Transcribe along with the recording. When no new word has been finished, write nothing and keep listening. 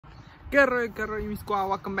Guerrero Squad,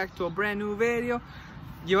 welcome back to a brand new video.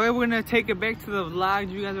 Yo, we're gonna take it back to the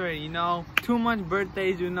vlogs. You guys already know. 2 months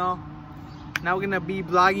birthdays, you know. Now we're gonna be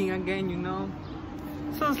vlogging again, you know.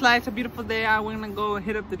 So it's a beautiful day out. We're gonna go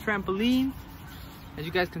hit up the trampoline. As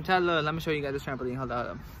you guys can tell, let me show you guys the trampoline. Hold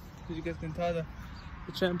on. As you guys can tell, the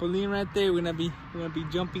trampoline right there. We're gonna be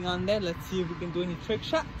jumping on that. Let's see if we can do any trick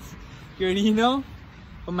shots. You already know,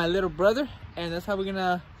 with my little brother, and that's how we're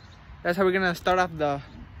gonna start off the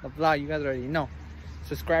vlog. You guys already know.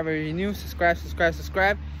 Subscribe if you're new.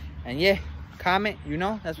 Subscribe, and yeah, comment. You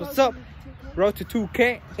know, that's what's up. Road to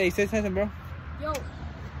 2K. Say something, bro. Yo,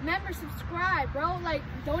 remember, subscribe, bro. Like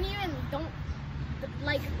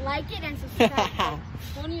it and subscribe.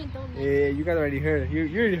 don't. Yeah, you guys already heard it. You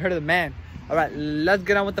already heard of the man. All right, let's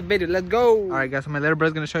get on with the video. Let's go. All right, guys. So my little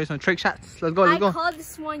brother's gonna show you some trick shots. Let's go. I call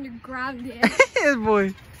this one you grabbed it. Yes,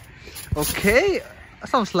 boy. Okay.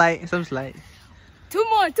 Some slight. Two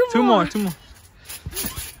more.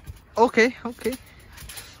 Okay.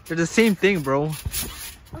 They're the same thing, bro. All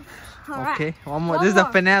okay. Right. One more. This is the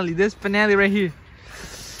finale. This finale right here.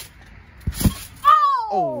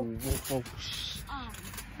 Oh. Whoa.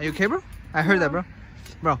 Are you okay, bro? I heard that, bro.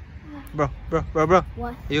 Bro.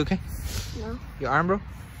 What? Are you okay? No. Your arm, bro?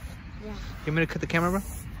 Yeah. You want me to cut the camera, bro?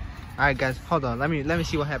 All right, guys. Hold on. Let me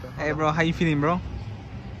see what happened. Hey, bro. How you feeling, bro?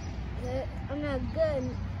 I'm not good.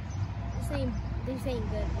 This ain't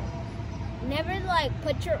good. Never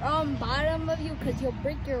put your arm bottom of you because you'll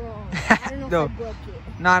break your arm. I don't know No. if I broke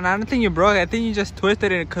it. No, I don't think you broke it. I think you just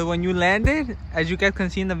twisted it because when you landed, as you guys can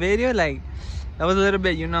see in the video, that was a little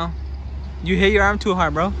bit, you know. You hit your arm too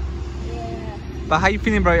hard, bro. Yeah. But how you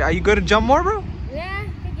feeling, bro? Are you good to jump more, bro? Yeah,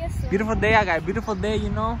 I guess so. Beautiful day, I got a beautiful day, you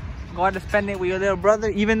know. Go out to spend it with your little brother,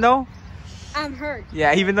 even though. I'm hurt.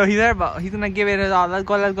 Yeah, even though he's there, but he's gonna give it his all. Let's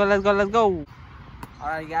go. All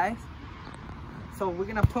right, guys. So we're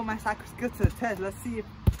gonna put my soccer skills to the test. Let's see,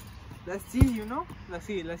 you know. Let's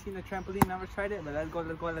see in the trampoline. Never tried it, but let's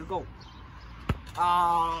go.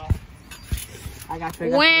 Ah, I got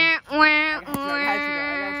you. I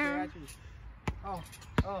got you.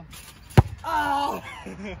 Oh.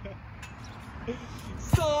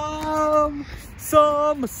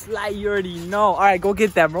 Some slide, you already know. All right, go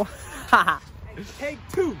get that, bro. Take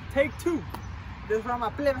two. This is for my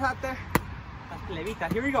plebes out there. Las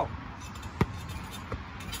plebitas. Here we go.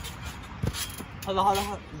 Hold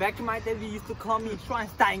on. Back in my day, they used to call me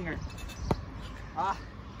Schweinsteiger. I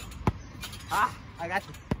got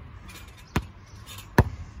you.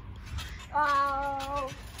 Oh.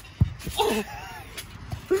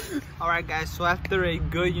 All right, guys. So after a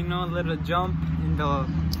good, you know, little jump in the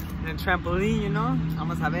trampoline, you know,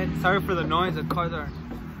 vamos a ver. Sorry for the noise. The cars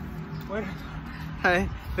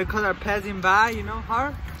are passing by, you know.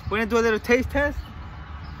 Hard. We're gonna do a little taste test.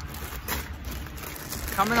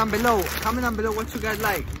 Comment down below what you guys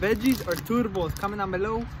like, veggies or turbos. Comment down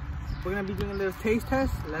below. We're gonna be doing a little taste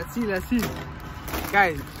test. Let's see.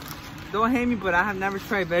 Guys, don't hate me, but I have never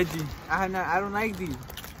tried veggies. I don't like these.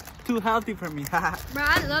 Too healthy for me. Bro,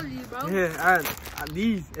 I love these, bro. Yeah,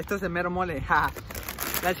 these. Esto es el mero mole.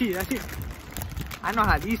 Let's see. I know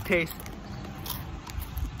how these taste.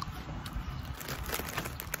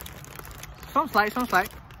 Some slight.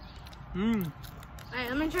 Alright, I'm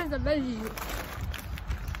gonna try the veggies.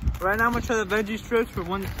 Right now I'm gonna try the veggie strips for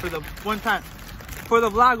the one time. For the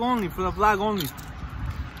vlog only.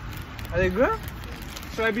 Are they good?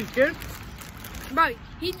 Should I be scared? Bro,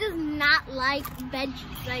 he does not like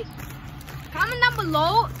veggies. Comment down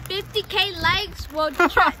below, 50K likes. We'll tell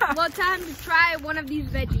him to try one of these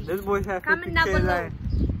veggies. This boy has 50K comment down below. likes.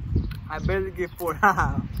 I barely get 4.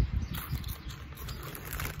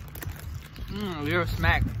 You're a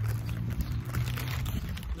smack.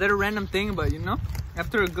 Little random thing, but you know,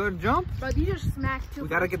 after a good jump, bro, these are smacks too. We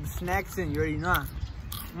gotta get the snacks in. You already know.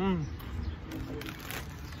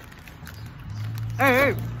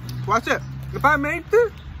 Hey, watch it. If I made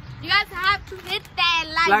this, you guys have to hit that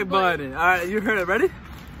like button. All right, you heard it. Ready?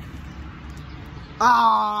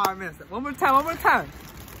 Ah, I missed it. One more time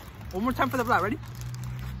for the vlog. Ready?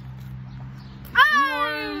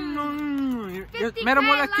 Mero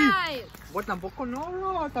mole aquí. What? Tampoco no,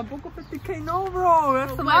 bro. Tampoco 50K no, bro.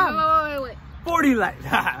 That's a lot. Wait. 40 likes.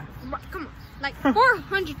 Bro, come on.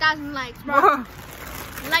 400,000 likes, bro.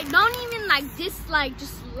 Don't even dislike,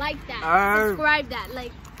 just like that. Subscribe that.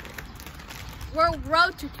 We're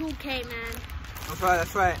road to 2K, man.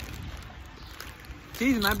 That's right.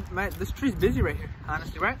 Jeez, this tree's busy right here,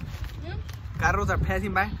 honestly, right? Yeah. Carros are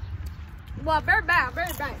passing by. Well, very bad.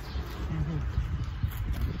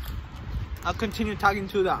 I'll continue talking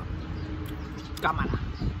to the camera.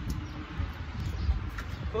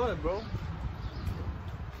 Good, bro.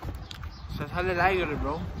 sale el aire,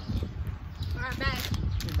 bro. Alright, back.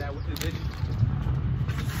 You're bad with the veggie.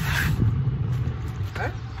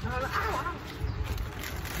 Huh?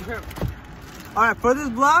 No. Alright, for this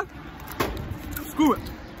vlog, screw it.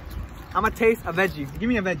 I'm gonna taste a veggie. Give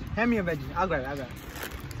me a veggie. Hand me a veggie. I'll grab it.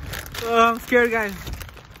 I'm scared, guys.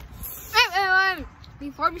 Wait.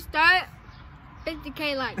 Before we start,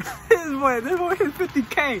 50K likes. this boy is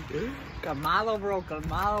 50K. Calmado, bro.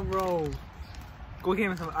 Go get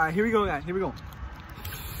him some. Alright, here we go, guys. Here we go.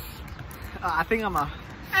 I think I'm a.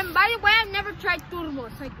 And by the way, I've never tried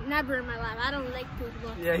turbos. Like, never in my life. I don't like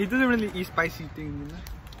turbos. Yeah, he doesn't really eat spicy things, you know?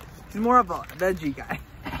 He's more of a veggie guy.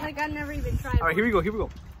 Like, I've never even tried Alright, here we go.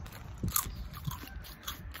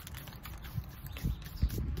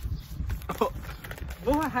 Oh,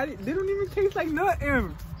 boy, they don't even taste like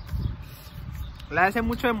nothing. Le hace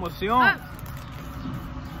mucha emoción.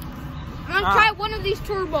 I'm gonna try one of these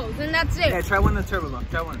turbos, and that's it. Yeah, try one of the turbo.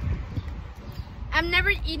 Try one. I've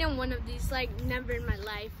never eaten one of these, like, never in my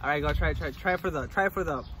life. Alright, go try for the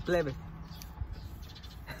plebe.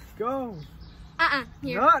 Go.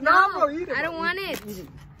 Here. No, bro, eat it. I don't want it.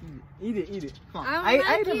 Eat it. Come on. I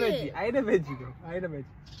ate a veggie. I ate a veggie, bro.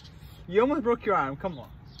 You almost broke your arm. Come on.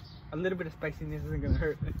 A little bit of spiciness isn't gonna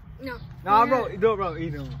hurt. No. No, bro. No, bro.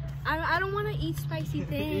 Eat it. I don't want to eat spicy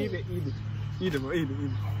things. Eat it, bro. Eat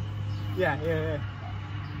it. Yeah.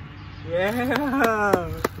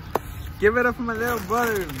 Give it up for my little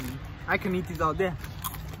brother. I can eat these all day.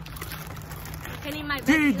 I can eat my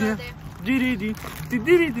veggies all day.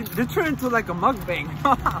 They turn into like a mukbang.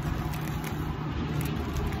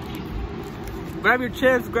 Grab your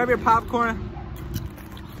chips, grab your popcorn.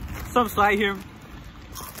 Some slide here.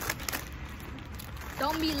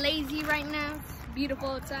 Don't be lazy right now. It's beautiful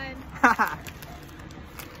outside.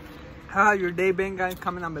 How your day been, guys?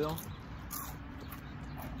 Comment down below.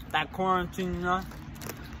 That quarantine, you know?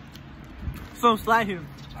 Some slide here.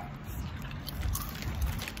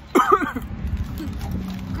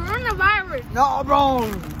 Coronavirus. No, bro.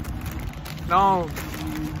 No.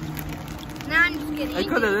 Nah, I'm just kidding. I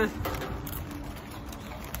could have this.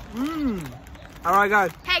 Alright,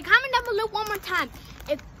 guys. Hey, comment down below one more time.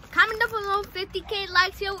 Comment down below 50K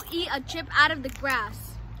likes, he'll eat a chip out of the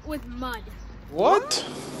grass with mud. What?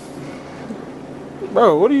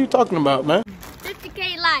 Bro, what are you talking about, man?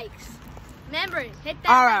 50K likes. Remember, hit that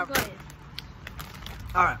like button.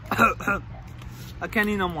 Alright. I can't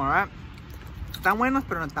eat no more, alright? Están buenos,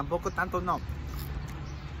 pero tampoco tantos no.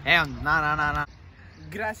 No.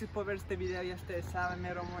 Gracias por ver este video. Ya ustedes saben,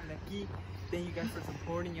 mero mole aquí. Thank you guys for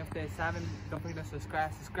supporting. Ya ustedes saben. Don't forget to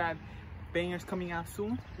subscribe. Bangers coming out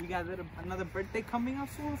soon. We got another birthday coming out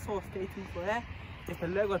soon, so stay tuned for that. Hasta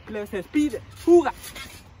luego, el plebe se despide. ¡Fuga!